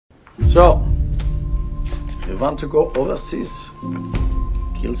So, you want to go overseas?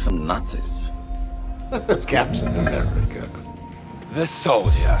 Kill some Nazis? Captain America. The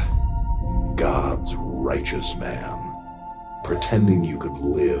soldier. God's righteous man. Pretending you could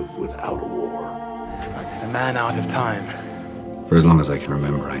live without a war. A man out of time. For as long as I can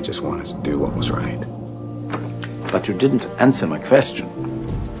remember, I just wanted to do what was right. But you didn't answer my question.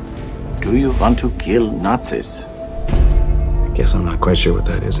 Do you want to kill Nazis? I guess I'm not quite sure what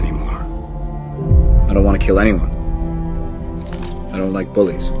that is anymore. I don't want to kill anyone. I don't like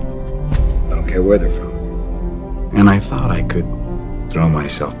bullies. I don't care where they're from. And I thought I could throw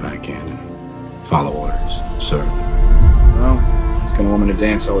myself back in and follow orders, serve. Well, asking a woman to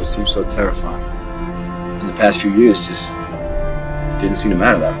dance always seemed so terrifying. In the past few years, just didn't seem to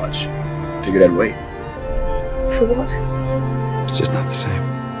matter that much. Figured I'd wait. For what? It's just not the same.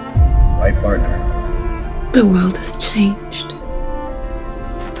 Right partner. The world has changed.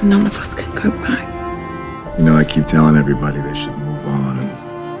 None of us can go back. You know, I keep telling everybody they should move on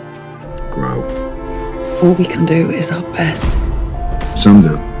and grow. All we can do is our best. Some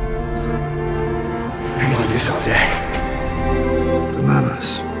do, I want this all day. but not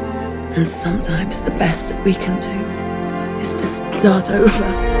us. And sometimes the best that we can do is to start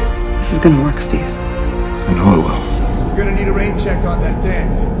over. This is gonna work, Steve. I know it will. You're gonna need a rain check on that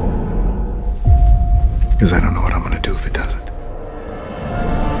dance. Because I don't know what I'm going to do if it doesn't.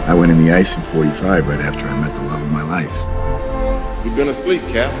 I went in the ice in 45 right after I met the love of my life. You've been asleep,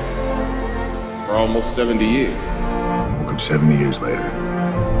 Cap, for almost 70 years. Woke up 70 years later.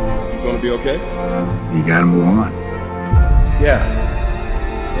 You gonna be okay? You got to move on. Yeah,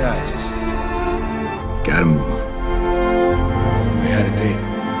 I just... Got to move on. We had a date.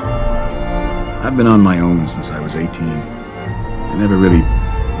 I've been on my own since I was 18. I never really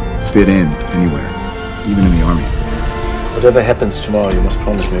fit in anywhere, even in the army. Whatever happens tomorrow, you must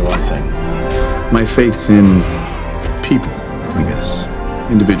promise me one thing. My faith's in people, I guess.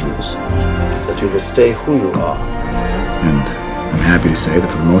 Individuals. That you will stay who you are. And I'm happy to say that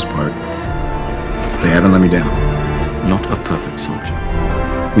for the most part, they haven't let me down. Not a perfect soldier,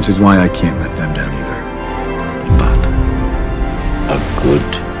 Which is why I can't let them down either. but a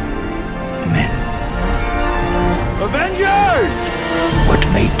good man. Avengers! What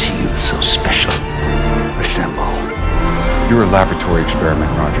made you so special? Assemble. You're a laboratory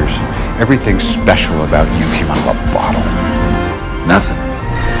experiment, Rogers. Everything special about you came out of a bottle. Nothing.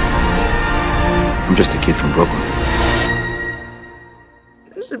 I'm just a kid from Brooklyn.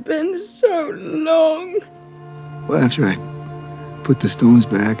 It's been so long. Well, after I put the stones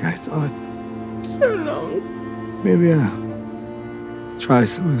back, I thought So long. maybe I'll try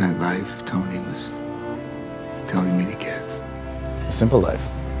some of that life Tony was telling me to give. A simple life.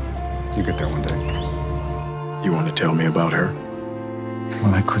 You get there one day. You want to tell me about her?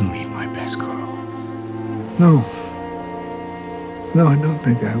 Well, I couldn't leave my best girl. No. No, I don't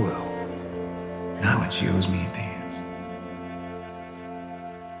think I will. Not when she owes me a dance.